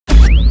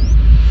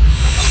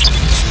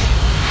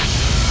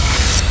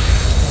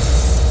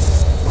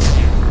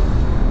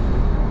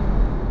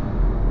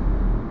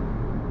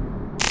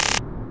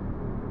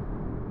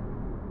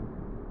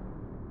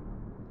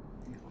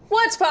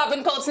What's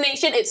poppin', Colts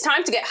Nation? It's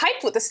time to get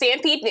hyped with the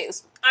Stampede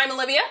News. I'm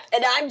Olivia.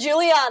 And I'm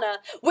Juliana.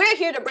 We're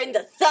here to bring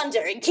the thunder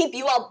and keep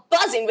you all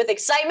buzzing with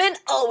excitement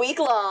all week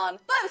long.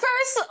 But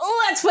first,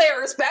 let's pay our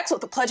respects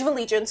with the Pledge of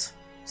Allegiance.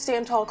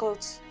 Stand tall,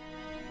 Colts.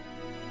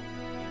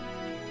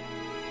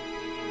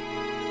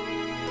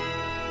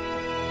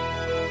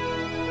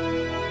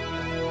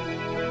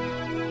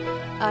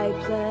 I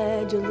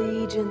pledge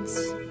allegiance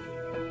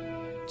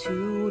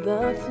to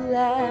the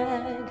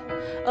flag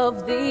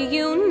of the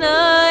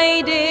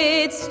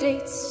United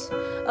States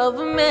of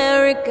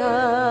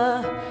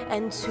America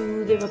and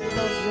to the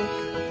republic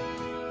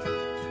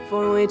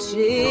for which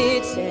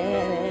it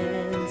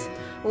stands,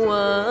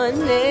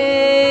 one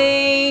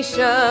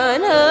nation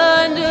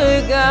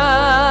under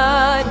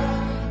God,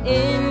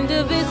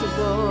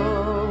 indivisible,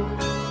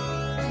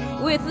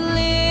 with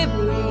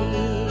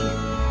liberty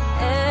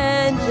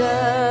and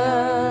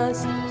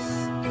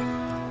justice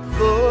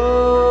for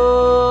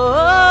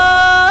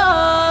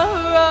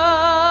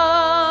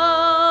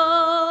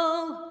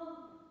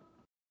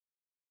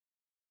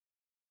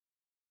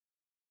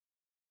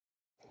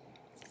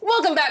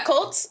Welcome back,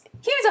 Colts.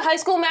 Here's a high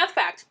school math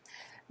fact.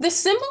 The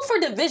symbol for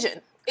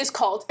division is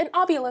called an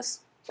obulus.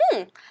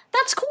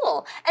 That's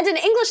cool. And in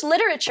English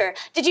literature,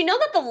 did you know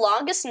that the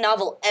longest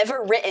novel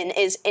ever written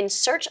is In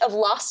Search of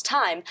Lost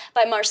Time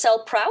by Marcel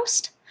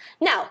Proust?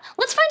 Now,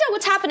 let's find out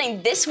what's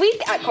happening this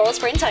week at Coral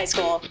Springs High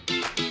School.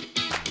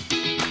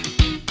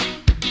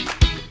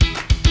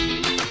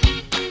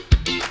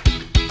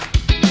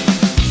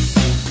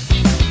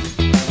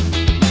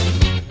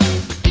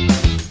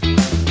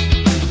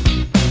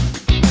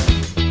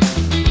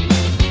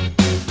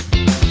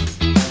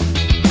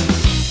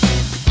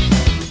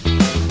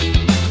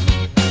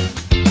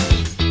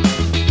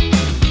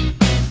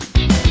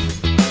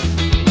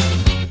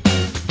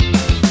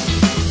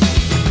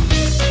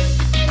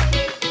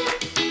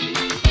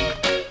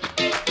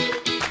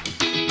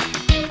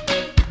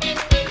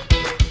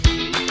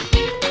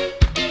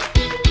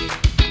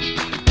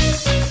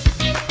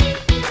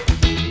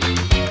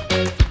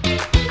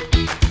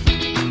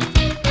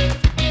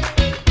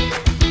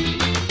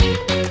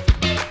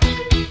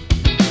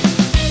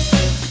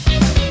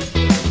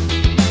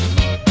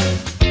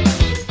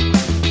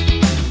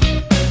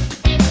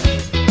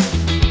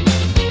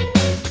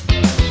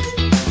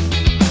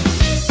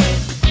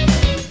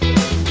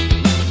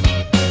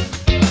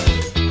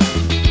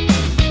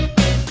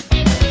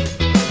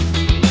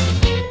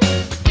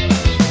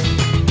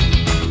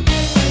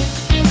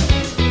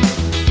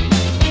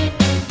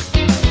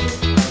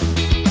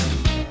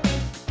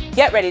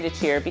 Get ready to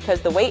cheer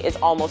because the wait is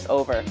almost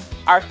over.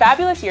 Our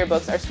fabulous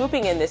yearbooks are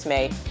swooping in this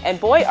May, and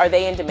boy are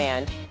they in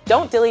demand.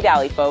 Don't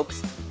dilly-dally,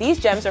 folks. These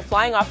gems are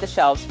flying off the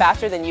shelves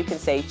faster than you can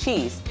say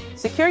cheese.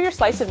 Secure your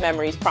slice of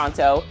memories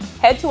pronto,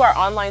 head to our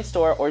online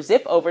store or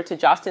zip over to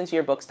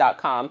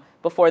jostinsyearbooks.com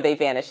before they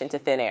vanish into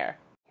thin air.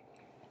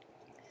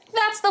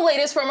 That's the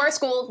latest from our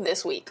school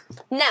this week.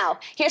 Now,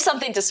 here's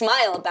something to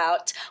smile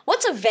about.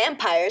 What's a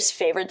vampire's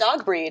favorite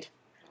dog breed?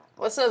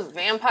 What's a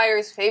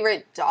vampire's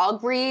favorite dog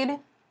breed?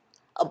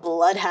 A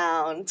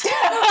bloodhound.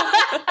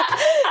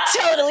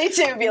 Totally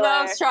tubular.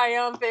 That's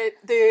triumphant,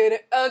 dude.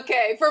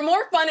 Okay, for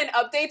more fun and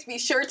updates, be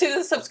sure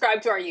to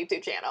subscribe to our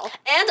YouTube channel.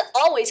 And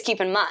always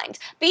keep in mind,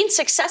 being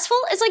successful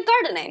is like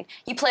gardening.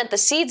 You plant the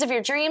seeds of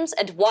your dreams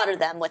and water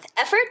them with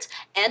effort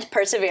and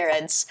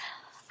perseverance.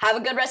 Have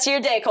a good rest of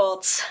your day,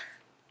 Colts.